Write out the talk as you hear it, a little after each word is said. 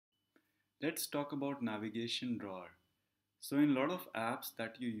Let's talk about navigation drawer. So in a lot of apps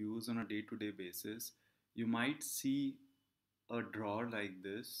that you use on a day-to-day basis, you might see a drawer like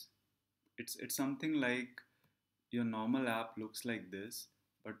this. It's something like your normal app looks like this,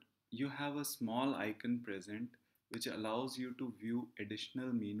 but you have a small icon present which allows you to view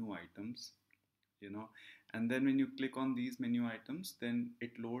additional menu items, you know, and then when you click on these menu items, then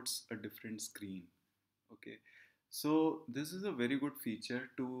it loads a different screen. Okay, so this is a very good feature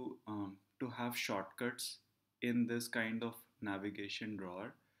to have shortcuts in this kind of navigation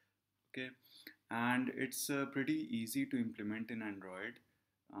drawer. Okay, and it's pretty easy to implement in Android,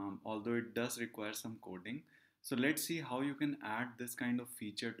 although it does require some coding. So let's see how you can add this kind of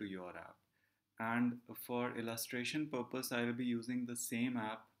feature to your app. And for illustration purpose, I will be using the same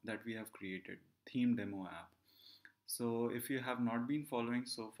app that we have created, Theme Demo app. So if you have not been following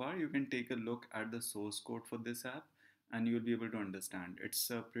so far, you can take a look at the source code for this app and you'll be able to understand. It's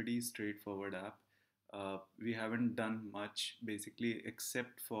a pretty straightforward app. We haven't done much basically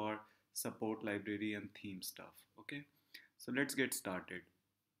except for support library and theme stuff. Okay, so let's get started.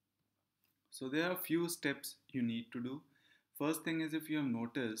 So there are a few steps you need to do. First thing is, if you have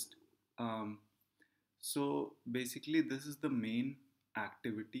noticed, um, so basically this is the main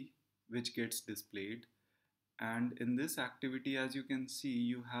activity which gets displayed, and in this activity, as you can see,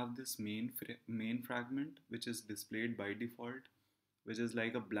 you have this main fragment which is displayed by default, which is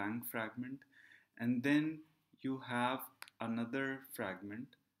like a blank fragment, and then you have another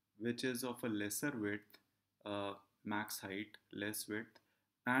fragment which is of a lesser width, max height, less width,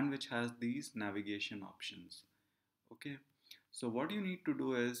 and which has these navigation options. Okay, so what you need to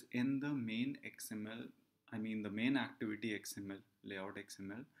do is, in the main XML, I mean the main activity XML, layout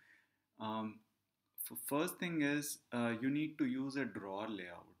XML, um, first thing is, you need to use a drawer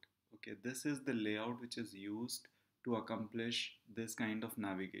layout. Okay, this is the layout which is used to accomplish this kind of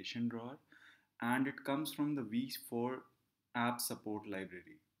navigation drawer, and it comes from the V4 app support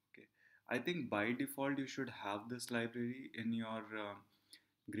library. Okay, I think by default you should have this library in your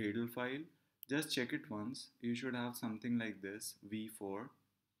Gradle file. Just check it once. You should have something like this, V4.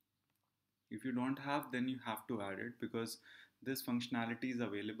 If you don't have, then you have to add it, because this functionality is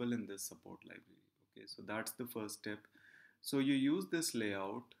available in this support library. Okay, so that's the first step. So you use this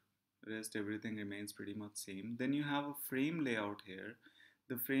layout, rest everything remains pretty much same. Then you have a frame layout here.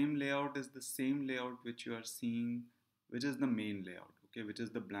 The frame layout is the same layout which you are seeing, which is the main layout, okay, which is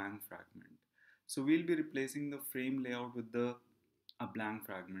the blank fragment. So we'll be replacing the frame layout with the a blank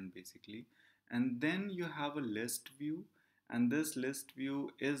fragment basically. And then you have a list view, and this list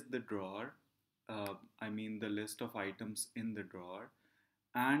view is the drawer, I mean the list of items in the drawer,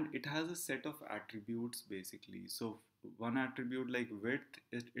 and it has a set of attributes basically. So one attribute like width,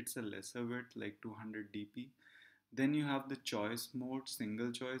 it's a lesser width like 200 dp. Then you have the choice mode,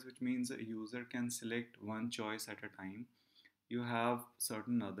 single choice, which means a user can select one choice at a time. You have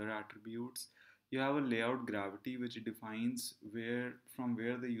certain other attributes. You have a layout gravity, which defines where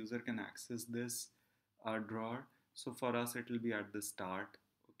the user can access this drawer. So for us it will be at the start.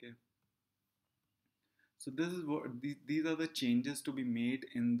 Okay, so this is what these are the changes to be made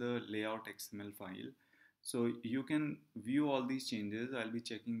in the layout XML file. So you can view all these changes. I'll be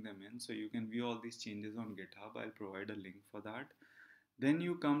checking them in. So you can view all these changes on GitHub. I'll provide a link for that. Then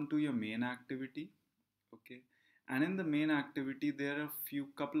you come to your main activity. Okay, and in the main activity there are a few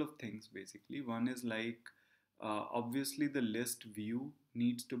couple of things basically. One is like, obviously the list view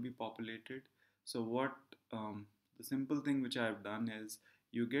needs to be populated. So what, the simple thing which I have done is,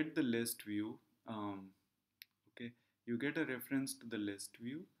 you get the list view, okay, you get a reference to the list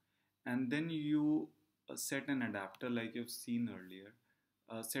view, and then you set an adapter like you've seen earlier.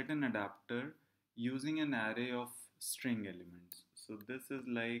 Set an adapter using an array of string elements. So this is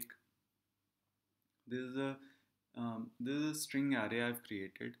a string array I've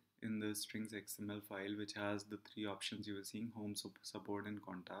created in the strings XML file, which has the three options you were seeing: home, support, and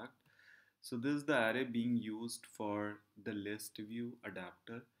contact. So this is the array being used for the list view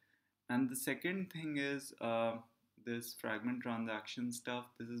adapter. And the second thing is, this fragment transaction stuff.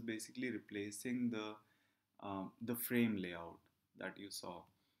 This is basically replacing the frame layout that you saw.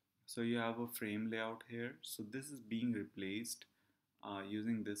 So you have a frame layout here. So this is being replaced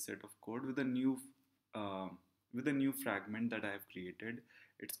using this set of code uh, with a new fragment that I have created.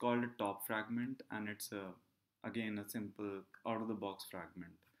 It's called a top fragment, and it's again a simple out of the box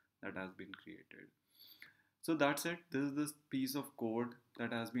fragment that has been created. So that's it. This is this piece of code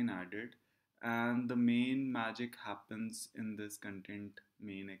that has been added, and the main magic happens in this content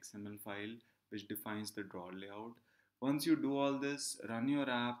main XML file, which defines the drawer layout. Once you do all this, run your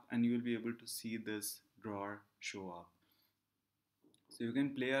app, and you will be able to see this drawer show up. So you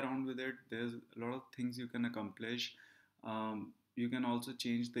can play around with it. There's a lot of things you can accomplish. You can also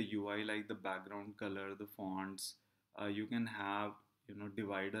change the UI, like the background color, the fonts. You can have,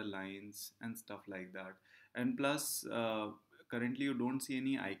 divider lines and stuff like that. And plus, currently you don't see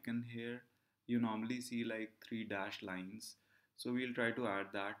any icon here. You normally see like three dash lines. So we'll try to add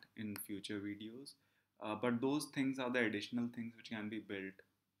that in future videos. But those things are the additional things which can be built,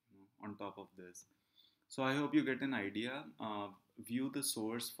 on top of this. So I hope you get an idea. View the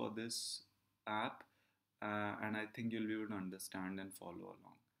source for this app, and I think you'll be able to understand and follow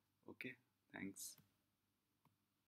along. Okay, thanks.